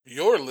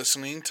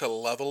listening to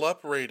Level Up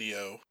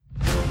Radio.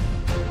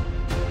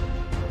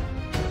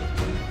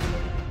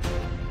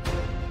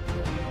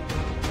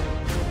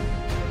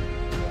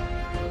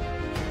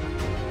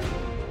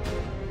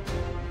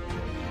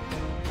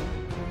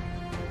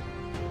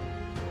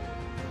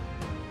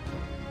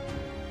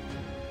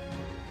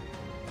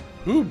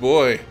 Ooh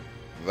boy,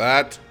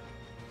 that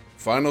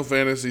Final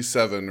Fantasy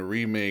VII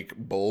Remake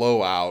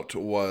blowout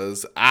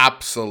was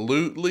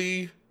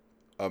absolutely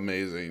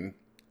amazing.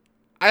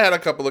 I had a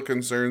couple of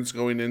concerns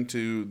going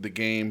into the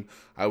game.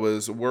 I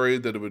was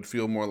worried that it would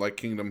feel more like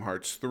Kingdom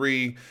Hearts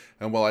 3,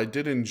 and while I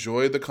did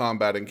enjoy the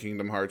combat in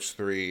Kingdom Hearts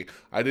 3,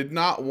 I did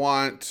not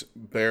want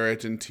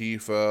Barrett and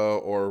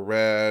Tifa or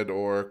Red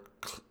or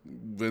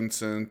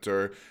Vincent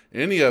or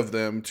any of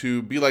them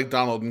to be like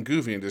Donald and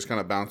Goofy and just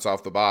kind of bounce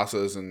off the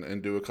bosses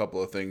and do a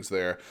couple of things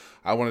there.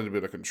 I wanted to be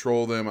able to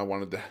control them. I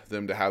wanted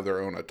them to have their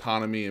own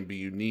autonomy and be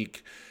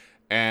unique.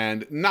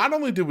 And not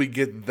only did we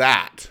get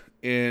that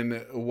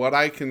in what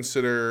I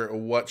consider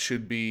what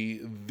should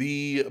be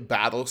the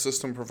battle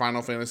system for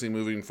Final Fantasy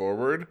moving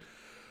forward,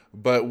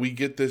 but we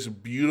get this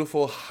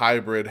beautiful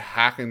hybrid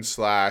hack and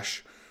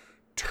slash,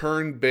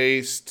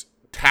 turn-based,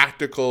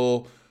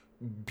 tactical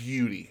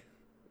beauty.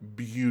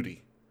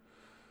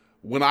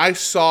 When I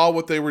saw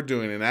what they were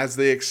doing, and as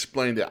they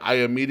explained it, I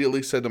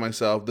immediately said to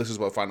myself, this is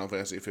what Final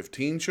Fantasy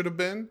 15 should have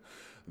been.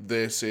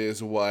 This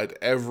is what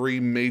every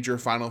major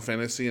Final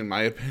Fantasy, in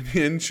my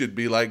opinion, should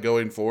be like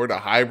going forward, a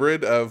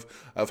hybrid of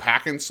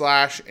hack and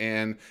slash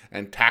and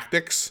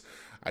tactics.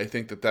 I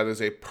think that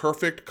is a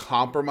perfect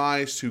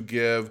compromise to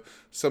give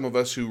some of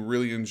us who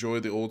really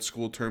enjoy the old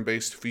school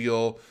turn-based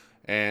feel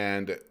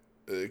and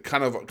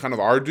kind of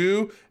our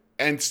due,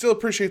 and still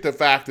appreciate the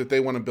fact that they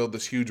want to build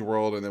this huge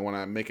world and they want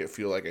to make it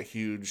feel like a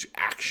huge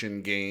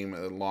action game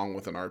along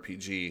with an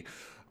RPG.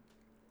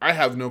 I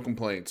have no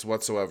complaints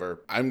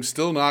whatsoever. I'm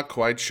still not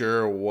quite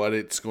sure what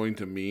it's going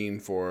to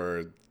mean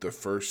for the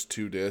first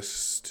two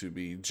discs to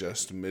be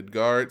just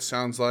Midgar, it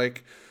sounds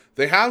like.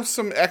 They have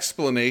some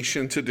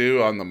explanation to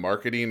do on the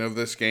marketing of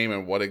this game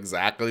and what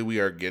exactly we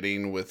are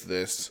getting with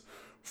this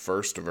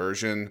first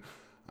version.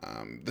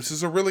 This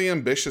is a really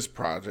ambitious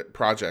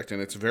project, and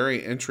it's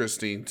very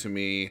interesting to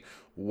me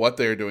what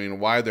they're doing,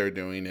 why they're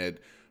doing it.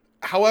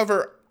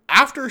 However,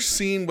 after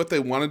seeing what they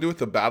want to do with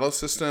the battle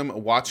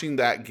system, watching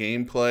that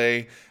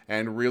gameplay,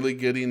 and really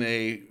getting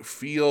a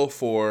feel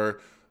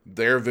for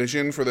their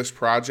vision for this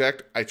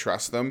project, I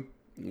trust them.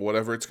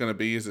 Whatever it's going to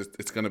be,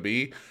 it's going to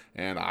be,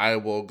 and I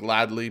will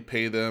gladly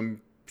pay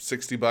them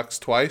 $60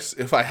 twice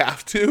if I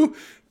have to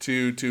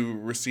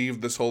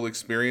receive this whole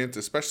experience,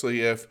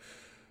 especially if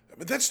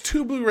that's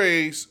 2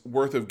 Blu-rays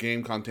worth of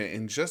game content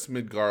in just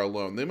Midgar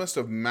alone. They must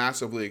have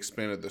massively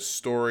expanded the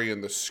story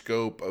and the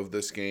scope of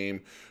this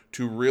game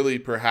to really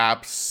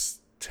perhaps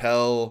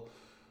tell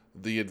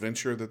the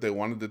adventure that they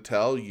wanted to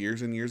tell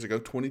years and years ago,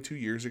 22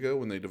 years ago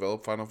when they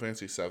developed Final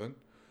Fantasy VII.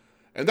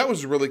 And that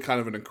was really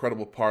kind of an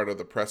incredible part of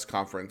the press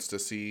conference, to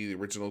see the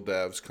original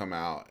devs come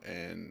out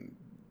and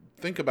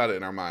think about it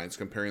in our minds,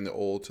 comparing the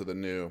old to the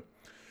new.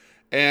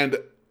 And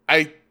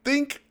I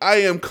think I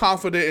am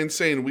confident in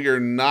saying we are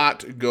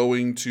not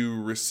going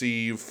to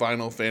receive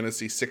Final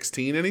Fantasy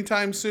 16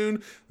 anytime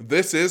soon.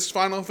 This is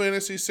Final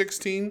Fantasy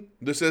 16.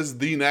 This is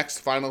the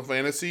next Final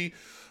Fantasy.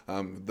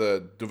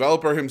 The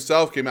developer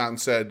himself came out and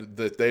said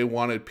that they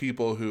wanted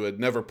people who had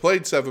never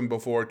played 7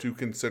 before to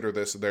consider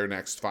this their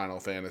next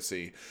Final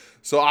Fantasy.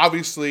 So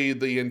obviously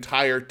the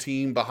entire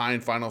team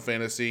behind Final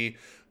Fantasy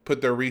put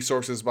their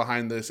resources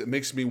behind this. It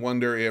makes me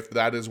wonder if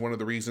that is one of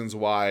the reasons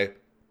why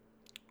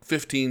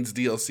 15's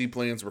DLC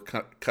plans were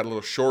cut a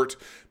little short,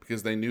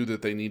 because they knew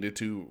that they needed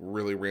to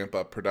really ramp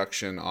up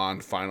production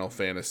on Final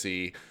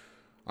Fantasy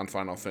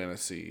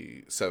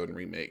VII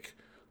Remake.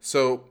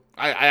 So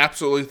I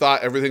absolutely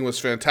thought everything was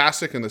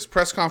fantastic in this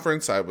press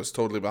conference. I was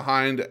totally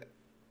behind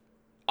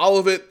all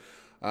of it.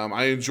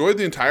 I enjoyed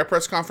the entire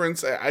press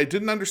conference. I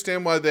didn't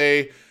understand why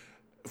they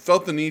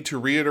felt the need to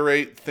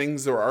reiterate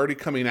things that were already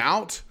coming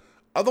out.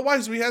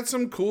 Otherwise, we had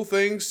some cool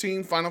things.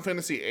 Seeing Final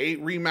Fantasy VIII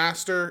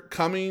Remaster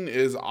coming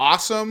is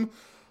awesome.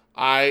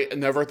 I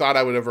never thought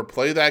I would ever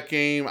play that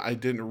game. I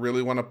didn't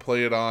really want to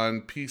play it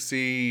on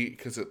PC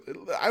because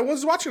I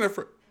was watching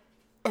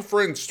a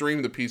friend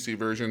stream the PC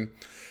version,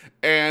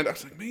 and I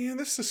was like, man,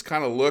 this just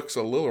kind of looks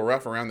a little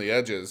rough around the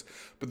edges.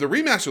 But the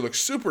remaster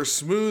looks super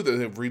smooth.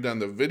 They've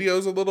redone the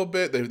videos a little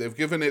bit. They've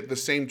given it the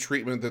same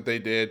treatment that they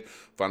did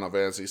Final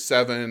Fantasy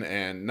VII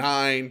and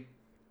IX.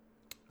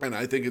 And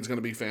I think it's going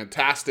to be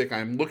fantastic.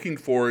 I'm looking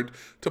forward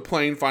to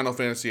playing Final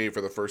Fantasy VIII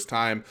for the first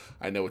time.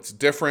 I know it's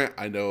different.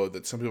 I know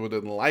that some people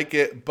didn't like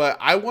it, but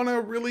I want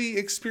to really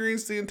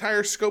experience the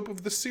entire scope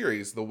of the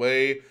series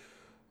the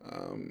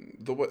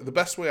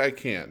best way I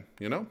can,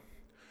 you know?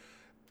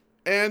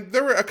 And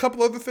there were a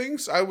couple other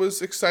things I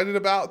was excited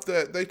about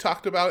that they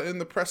talked about in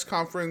the press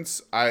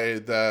conference.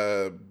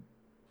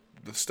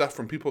 The stuff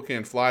from People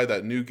Can Fly,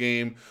 that new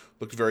game,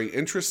 looked very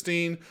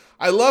interesting.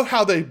 I love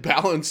how they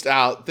balanced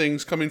out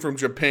things coming from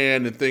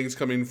Japan and things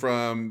coming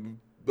from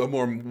a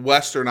more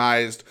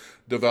westernized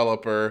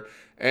developer.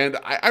 And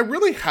I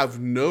really have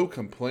no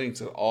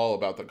complaints at all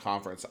about the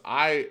conference.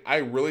 I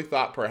really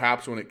thought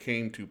perhaps when it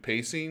came to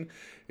pacing,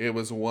 it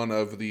was one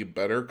of the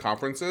better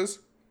conferences,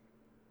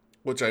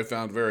 which I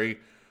found very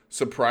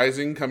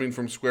surprising coming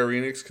from Square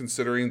Enix,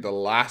 considering the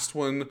last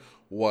one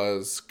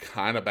was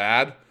kind of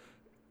bad.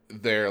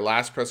 Their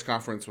last press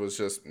conference was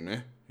just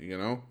meh, you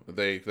know.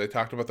 They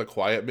talked about the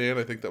Quiet Man.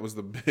 I think that was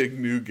the big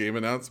new game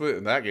announcement,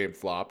 and that game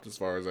flopped as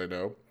far as I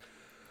know.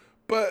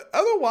 But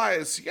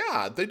otherwise,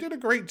 yeah, they did a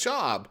great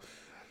job.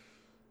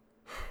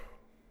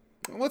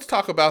 Let's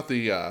talk about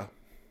the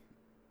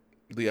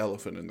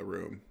elephant in the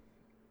room,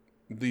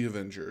 the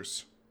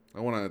Avengers. I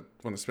want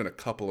to spend a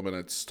couple of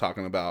minutes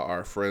talking about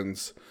our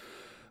friends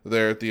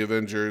there at the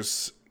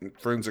Avengers,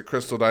 friends at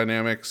Crystal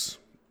Dynamics.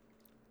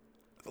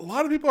 A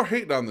lot of people are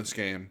hating on this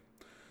game.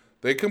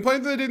 They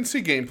complained that they didn't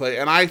see gameplay,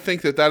 and I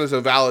think that is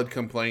a valid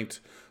complaint.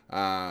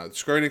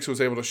 Square Enix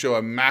was able to show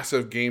a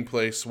massive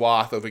gameplay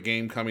swath of a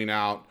game coming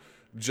out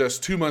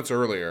just 2 months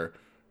earlier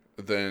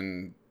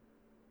than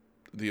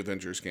the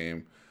Avengers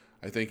game.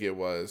 I think it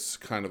was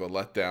kind of a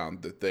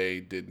letdown that they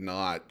did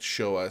not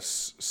show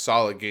us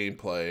solid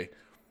gameplay.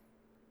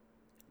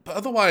 But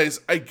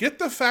otherwise, I get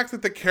the fact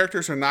that the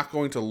characters are not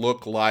going to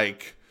look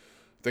like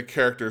the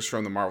characters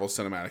from the Marvel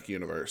Cinematic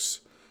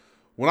Universe.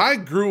 When I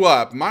grew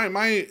up,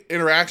 my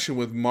interaction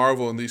with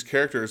Marvel and these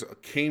characters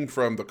came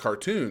from the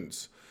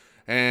cartoons.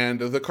 And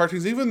the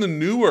cartoons, even the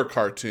newer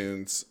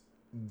cartoons,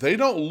 they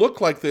don't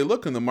look like they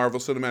look in the Marvel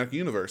Cinematic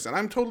Universe. And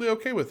I'm totally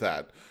okay with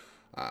that.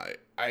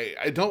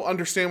 I don't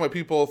understand why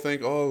people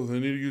think, oh, they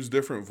need to use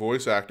different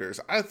voice actors.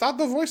 I thought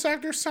the voice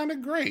actors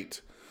sounded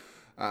great.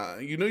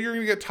 You're going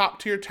to get top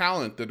tier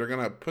talent that are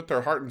going to put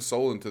their heart and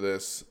soul into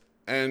this.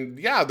 And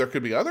yeah, there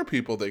could be other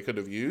people they could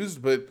have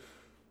used, but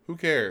who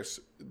cares?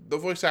 The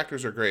voice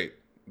actors are great.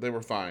 They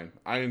were fine.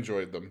 I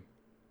enjoyed them.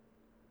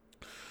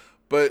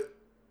 But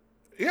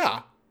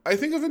yeah, I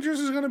think Avengers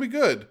is going to be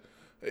good.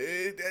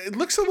 It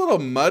looks a little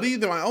muddy.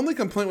 My only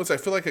complaint was I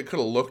feel like it could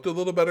have looked a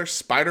little better.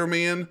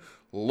 Spider-Man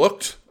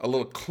looked a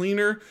little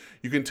cleaner.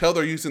 You can tell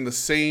they're using the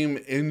same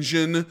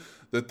engine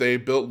that they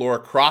built Lara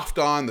Croft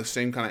on, the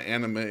same kind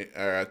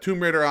of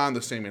Tomb Raider on,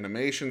 the same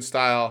animation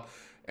style.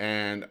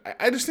 And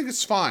I just think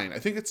it's fine. I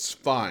think it's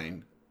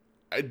fine.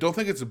 I don't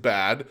think it's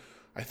bad.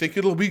 I think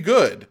it'll be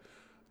good.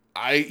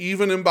 I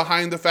even am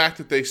behind the fact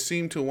that they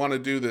seem to want to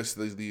do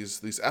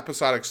these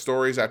episodic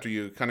stories after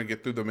you kind of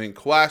get through the main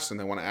quest, and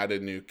they want to add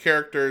in new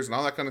characters and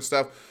all that kind of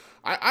stuff.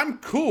 I'm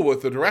cool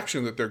with the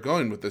direction that they're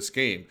going with this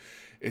game.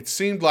 It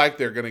seemed like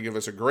they're going to give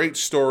us a great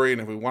story,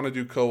 and if we want to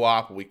do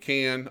co-op, we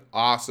can.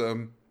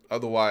 Awesome.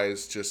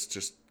 Otherwise,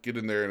 just get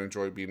in there and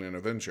enjoy being an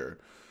Avenger.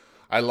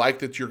 I like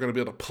that you're going to be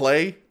able to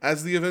play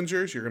as the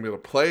Avengers. You're going to be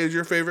able to play as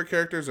your favorite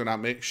characters and not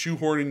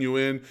shoehorning you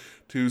in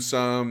to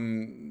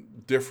some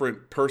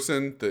different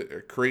person,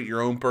 to create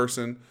your own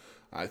person.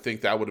 I think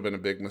that would have been a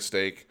big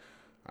mistake.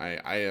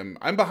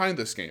 I'm behind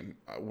this game.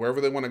 Wherever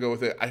they want to go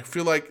with it, I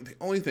feel like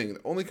the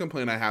only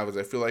complaint I have is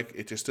I feel like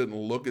it just didn't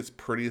look as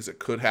pretty as it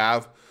could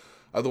have.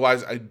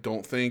 Otherwise, I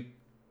don't think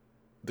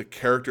the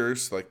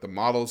characters, like the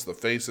models, the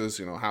faces,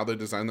 how they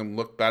design them,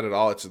 look bad at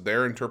all. It's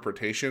their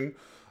interpretation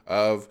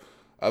of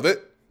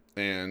it,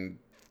 and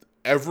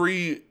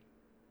every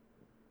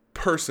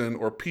person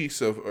or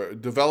piece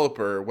of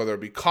developer, whether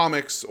it be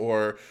comics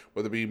or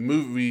whether it be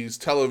movies,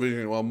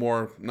 television, well,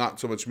 more not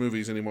so much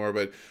movies anymore,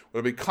 but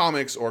whether it be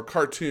comics or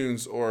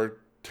cartoons or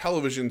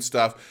television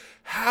stuff,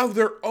 have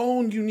their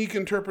own unique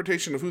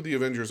interpretation of who the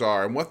Avengers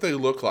are and what they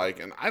look like.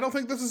 And I don't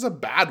think this is a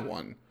bad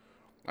one.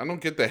 I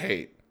don't get the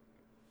hate.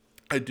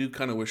 I do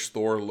kind of wish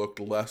Thor looked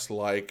less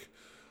like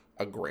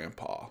a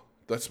grandpa.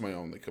 That's my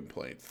only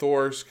complaint.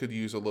 Thor's could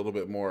use a little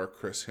bit more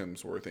Chris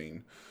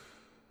Hemsworthing.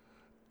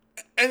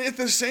 And at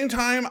the same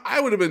time, I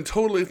would have been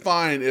totally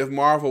fine if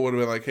Marvel would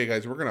have been like, hey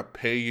guys, we're going to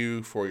pay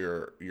you for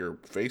your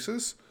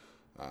faces.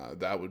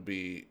 That would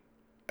be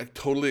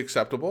totally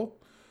acceptable.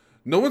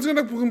 No one's going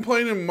to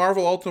complain in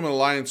Marvel Ultimate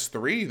Alliance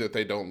 3 that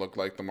they don't look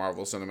like the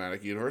Marvel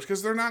Cinematic Universe,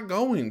 because they're not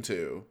going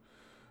to.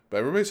 But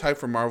everybody's hyped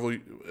for Marvel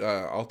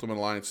Ultimate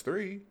Alliance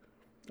 3.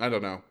 I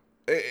don't know.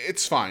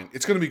 It's fine.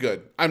 It's going to be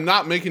good. I'm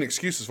not making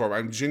excuses for it.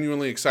 I'm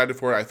genuinely excited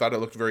for it. I thought it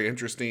looked very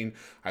interesting.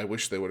 I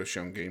wish they would have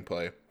shown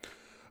gameplay.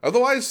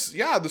 Otherwise,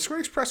 yeah, the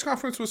Square Enix press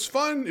conference was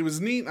fun. It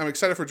was neat. I'm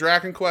excited for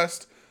Dragon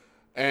Quest.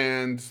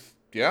 And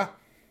yeah,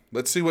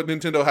 let's see what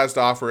Nintendo has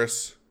to offer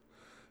us.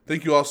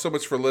 Thank you all so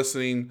much for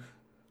listening.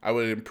 I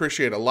would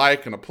appreciate a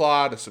like, an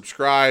applaud, a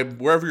subscribe.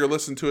 Wherever you're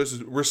listening to us,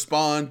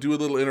 respond, do a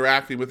little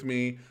interacting with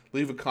me,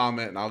 leave a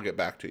comment, and I'll get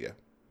back to you.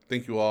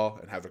 Thank you all,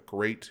 and have a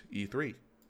great E3.